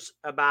hers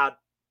about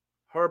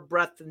her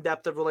breadth and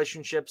depth of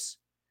relationships.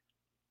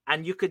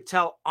 And you could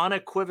tell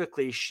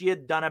unequivocally she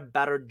had done a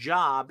better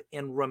job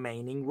in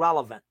remaining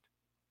relevant.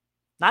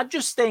 Not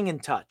just staying in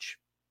touch,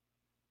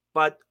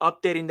 but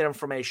updating their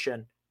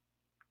information,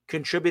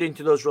 contributing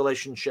to those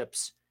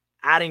relationships,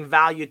 adding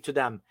value to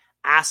them,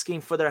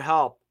 asking for their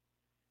help.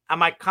 And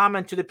my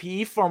comment to the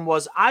PE firm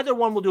was, either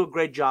one will do a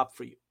great job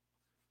for you.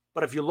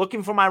 But if you're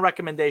looking for my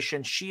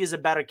recommendation, she is a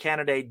better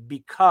candidate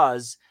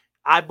because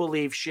I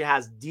believe she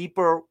has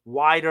deeper,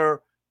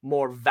 wider,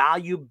 more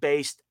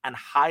value-based, and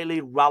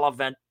highly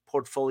relevant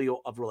portfolio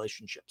of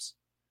relationships.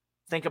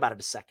 Think about it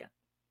a second.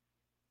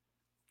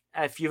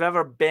 If you've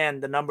ever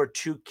been the number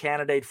 2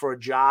 candidate for a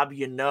job,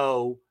 you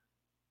know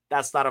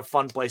that's not a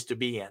fun place to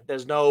be in.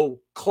 There's no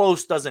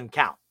close doesn't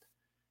count.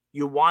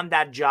 You want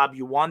that job,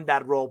 you want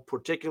that role,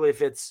 particularly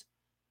if it's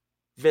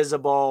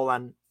visible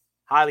and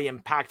highly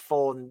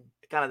impactful and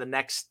kind of the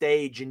next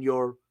stage in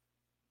your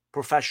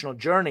professional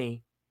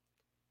journey.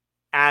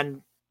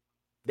 And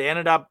they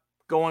ended up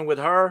going with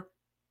her.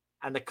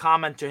 And the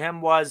comment to him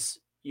was,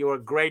 you're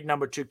a great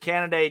number 2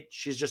 candidate.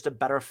 She's just a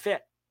better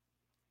fit.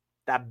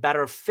 That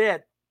better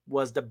fit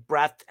was the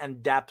breadth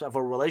and depth of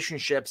her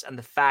relationships and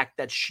the fact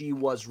that she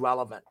was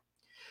relevant.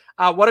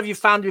 What have you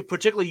found to be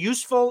particularly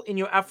useful in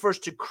your efforts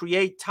to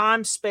create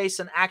time, space,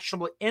 and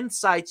actionable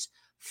insights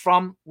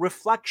from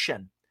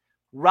reflection?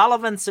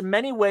 Relevance in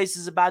many ways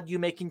is about you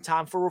making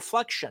time for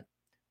reflection.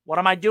 What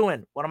am I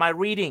doing? What am I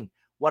reading?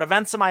 What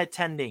events am I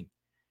attending?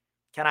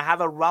 Can I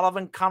have a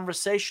relevant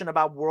conversation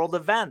about world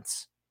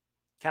events?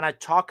 Can I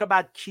talk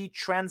about key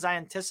trends I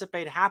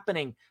anticipate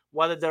happening,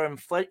 whether they're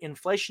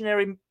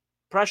inflationary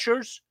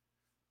pressures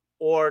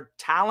or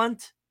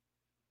talent,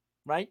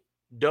 right?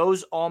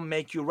 Those all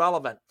make you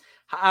relevant.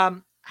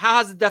 How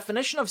has the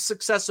definition of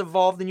success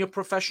evolved in your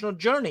professional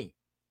journey?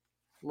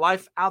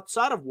 Life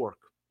outside of work.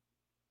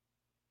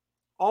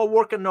 All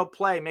work and no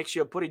play makes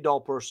you a pretty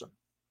dull person.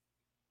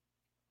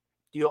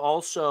 Do you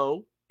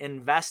also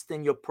invest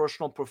in your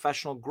personal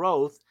professional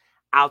growth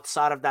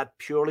outside of that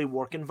purely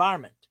work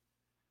environment?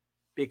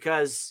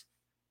 Because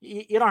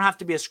you don't have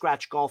to be a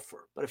scratch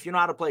golfer, but if you know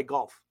how to play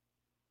golf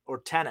or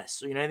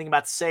tennis, or you know anything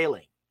about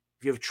sailing,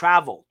 if you've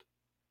traveled,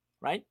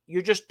 right,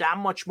 you're just that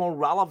much more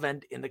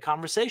relevant in the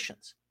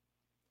conversations.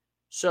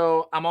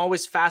 So I'm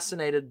always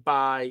fascinated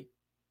by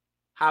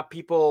how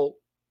people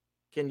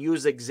can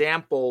use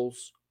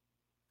examples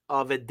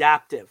of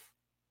adaptive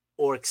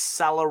or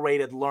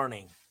accelerated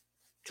learning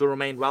to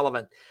remain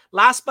relevant.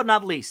 Last but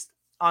not least,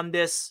 on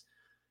this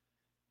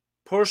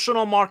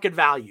personal market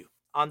value,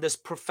 on this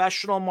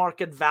professional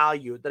market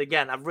value that,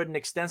 again, I've written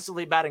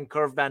extensively about in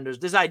Curve Benders,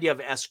 this idea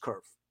of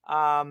S-curve.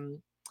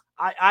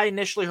 I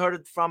initially heard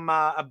it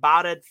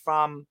about it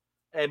from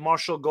a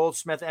Marshall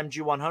Goldsmith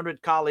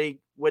MG100 colleague,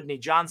 Whitney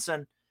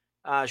Johnson.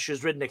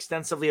 She's written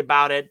extensively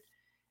about it.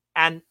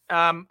 And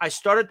I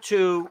started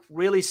to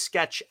really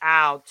sketch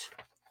out,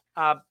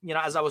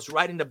 as I was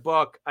writing the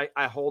book,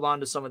 I hold on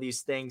to some of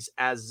these things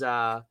as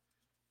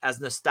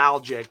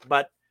nostalgic,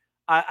 but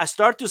I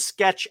start to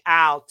sketch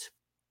out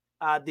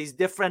these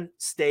different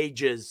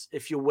stages,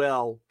 if you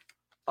will,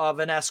 of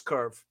an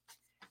S-curve.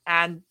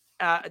 And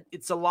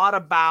it's a lot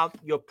about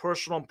your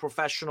personal and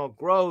professional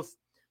growth.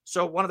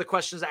 So one of the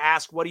questions I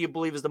ask, what do you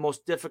believe is the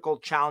most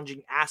difficult,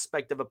 challenging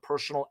aspect of a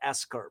personal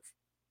S-curve?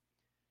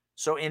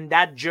 So in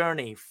that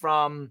journey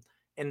from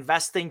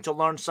investing to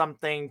learn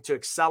something, to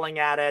excelling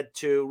at it,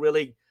 to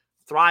really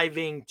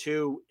thriving,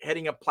 to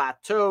hitting a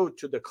plateau,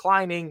 to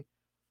declining,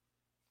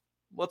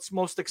 what's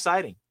most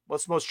exciting?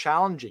 What's most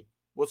challenging?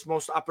 What's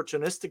most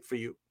opportunistic for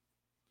you?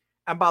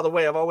 And by the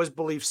way, I've always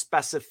believed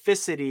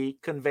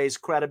specificity conveys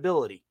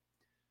credibility.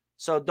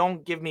 So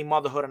don't give me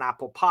motherhood and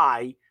apple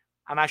pie.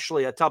 I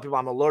tell people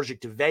I'm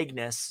allergic to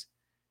vagueness.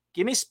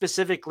 Give me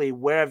specifically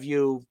where have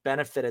you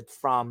benefited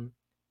from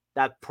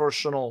that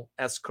personal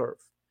S-curve?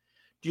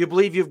 Do you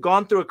believe you've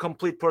gone through a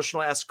complete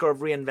personal S-curve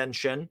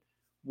reinvention?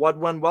 What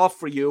went well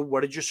for you?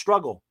 Where did you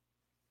struggle?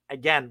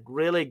 Again,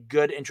 really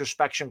good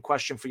introspection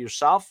question for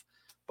yourself,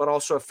 but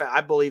also,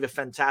 I believe, a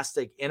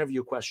fantastic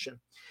interview question.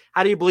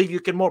 How do you believe you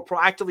can more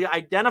proactively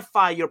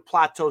identify your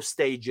plateau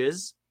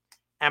stages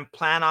and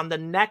plan on the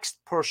next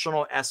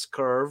personal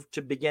S-curve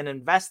to begin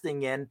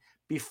investing in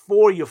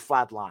before you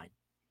flatline.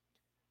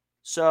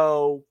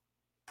 So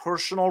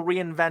personal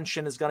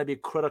reinvention is going to be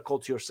critical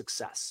to your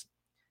success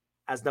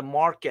as the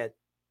market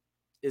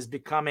is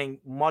becoming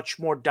much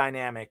more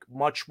dynamic,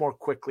 much more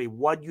quickly.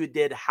 What you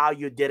did, how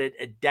you did it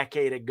a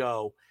decade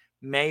ago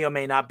may or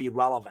may not be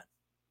relevant.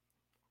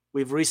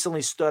 We've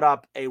recently stood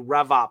up a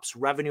RevOps,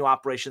 revenue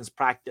operations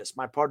practice.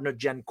 My partner,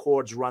 Jen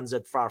Cords, runs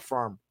it for our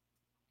firm.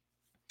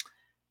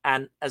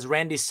 And as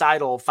Randy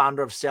Seidel,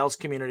 founder of Sales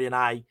Community, and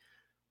I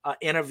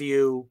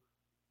interview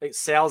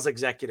sales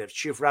executives,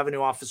 chief revenue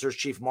officers,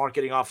 chief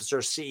marketing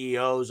officers,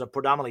 CEOs of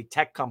predominantly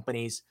tech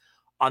companies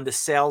on the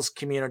Sales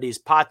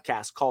Community's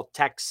podcast called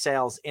Tech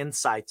Sales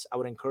Insights. I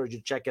would encourage you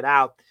to check it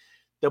out.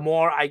 The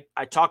more I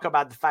talk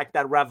about the fact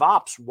that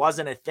RevOps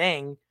wasn't a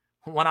thing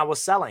when I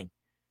was selling.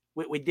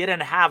 We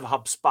didn't have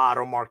HubSpot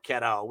or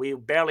Marketo. We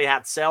barely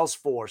had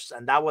Salesforce,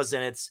 and that was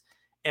in its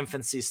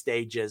infancy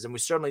stages. And we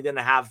certainly didn't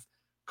have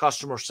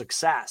customer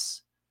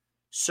success.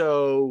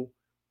 So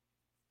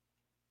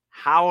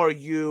how are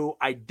you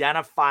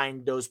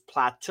identifying those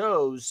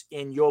plateaus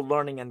in your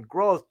learning and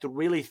growth to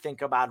really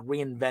think about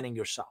reinventing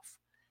yourself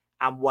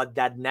and what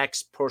that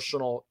next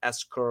personal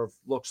S-curve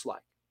looks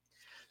like?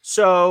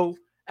 So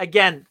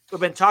again,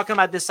 we've been talking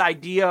about this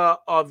idea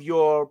of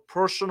your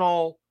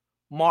personal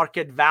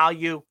market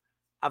value.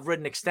 I've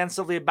written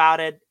extensively about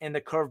it in the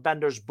Curve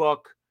Benders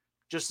book.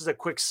 Just as a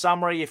quick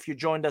summary, if you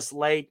joined us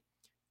late,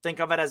 think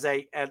of it as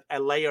a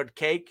layered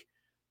cake.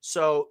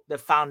 So the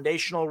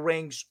foundational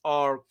rings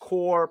are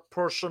core,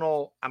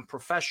 personal, and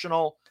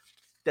professional.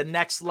 The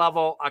next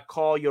level I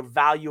call your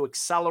value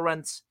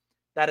accelerants.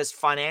 That is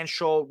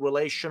financial,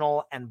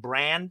 relational, and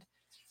brand.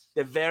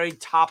 The very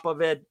top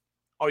of it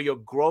are your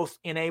growth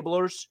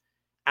enablers,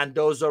 and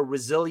those are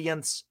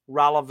resilience,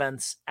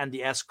 relevance, and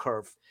the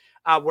S-curve.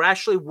 We're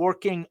actually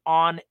working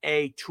on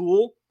a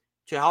tool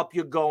to help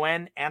you go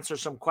in, answer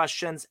some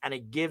questions, and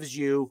it gives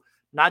you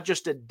not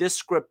just a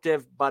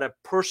descriptive, but a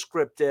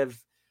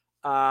prescriptive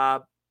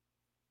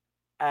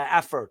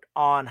effort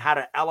on how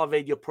to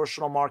elevate your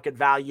personal market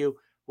value.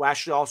 We're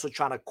actually also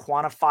trying to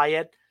quantify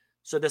it.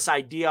 So this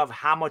idea of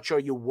how much are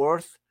you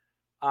worth,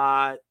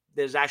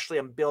 there's actually,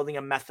 I'm building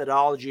a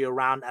methodology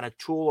around and a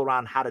tool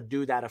around how to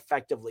do that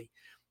effectively.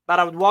 But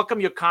I would welcome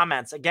your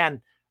comments.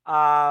 Again,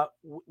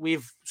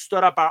 we've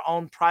stood up our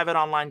own private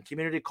online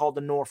community called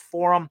the NOR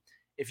Forum.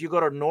 If you go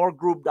to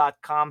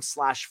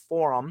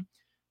norgroup.com/forum,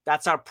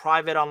 that's our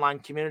private online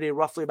community,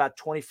 roughly about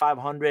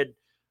 2,500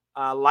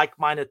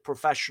 like-minded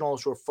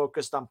professionals who are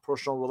focused on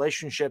personal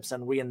relationships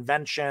and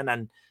reinvention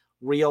and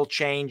real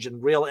change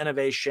and real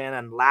innovation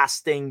and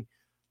lasting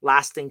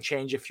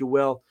change, if you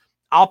will.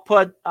 I'll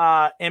put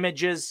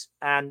images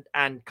and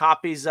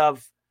copies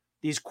of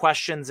these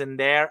questions in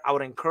there. I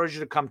would encourage you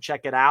to come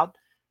check it out.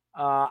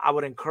 I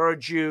would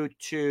encourage you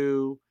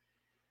to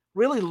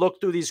really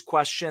look through these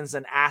questions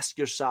and ask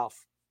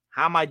yourself,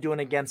 how am I doing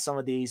against some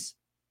of these?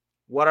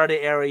 What are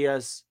the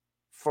areas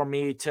for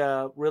me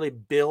to really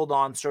build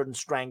on certain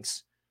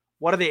strengths?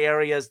 What are the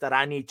areas that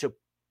I need to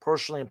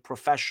personally and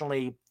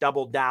professionally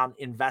double down,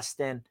 invest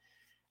in?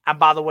 And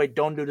by the way,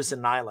 don't do this in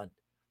an island.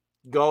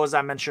 Go, as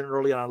I mentioned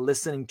earlier, on a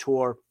listening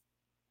tour.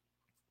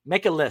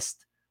 Make a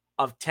list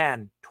of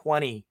 10,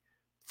 20,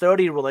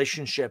 30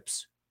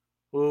 relationships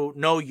who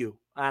know you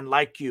and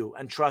like you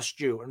and trust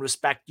you and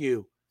respect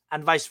you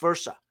and vice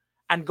versa.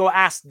 And go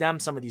ask them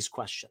some of these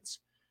questions,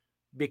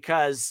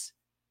 because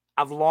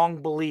I've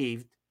long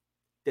believed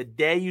the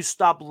day you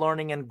stop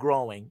learning and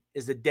growing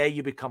is the day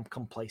you become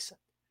complacent.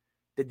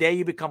 The day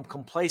you become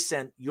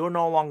complacent, you're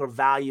no longer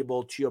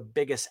valuable to your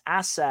biggest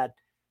asset,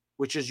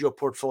 which is your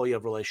portfolio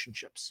of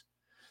relationships.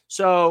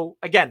 So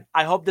again,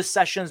 I hope this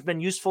session has been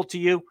useful to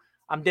you.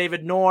 I'm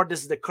David Noor.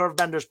 This is the Curve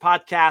Benders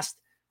podcast.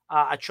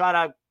 I try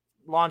to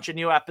launch a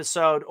new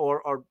episode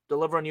or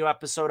deliver a new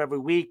episode every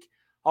week.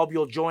 Hope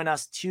you'll join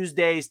us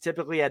Tuesdays,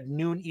 typically at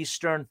noon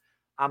Eastern.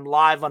 I'm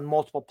live on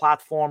multiple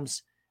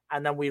platforms,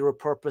 and then we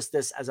repurpose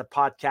this as a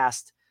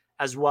podcast,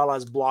 as well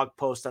as blog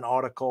posts and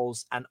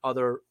articles and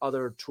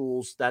other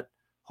tools that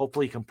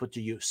hopefully you can put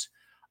to use.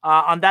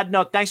 On that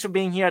note, thanks for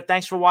being here.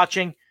 Thanks for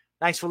watching.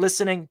 Thanks for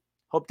listening.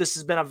 Hope this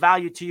has been of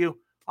value to you.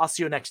 I'll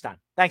see you next time.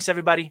 Thanks,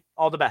 everybody.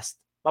 All the best.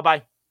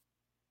 Bye-bye.